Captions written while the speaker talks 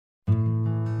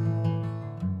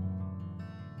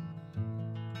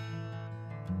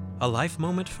A life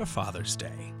moment for Father's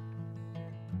Day.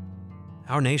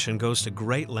 Our nation goes to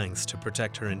great lengths to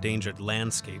protect her endangered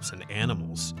landscapes and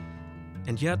animals,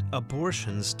 and yet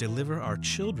abortions deliver our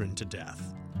children to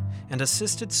death, and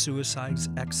assisted suicides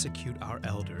execute our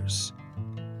elders,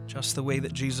 just the way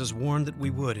that Jesus warned that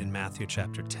we would in Matthew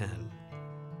chapter 10.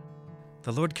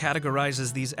 The Lord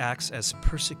categorizes these acts as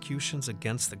persecutions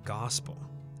against the gospel.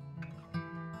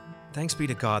 Thanks be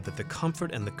to God that the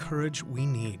comfort and the courage we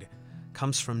need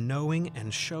comes from knowing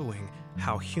and showing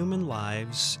how human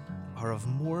lives are of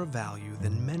more value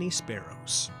than many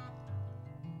sparrows.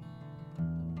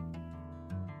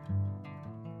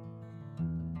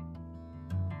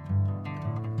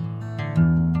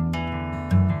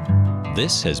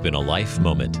 This has been a Life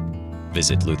Moment.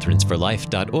 Visit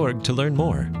lutheransforlife.org to learn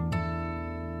more.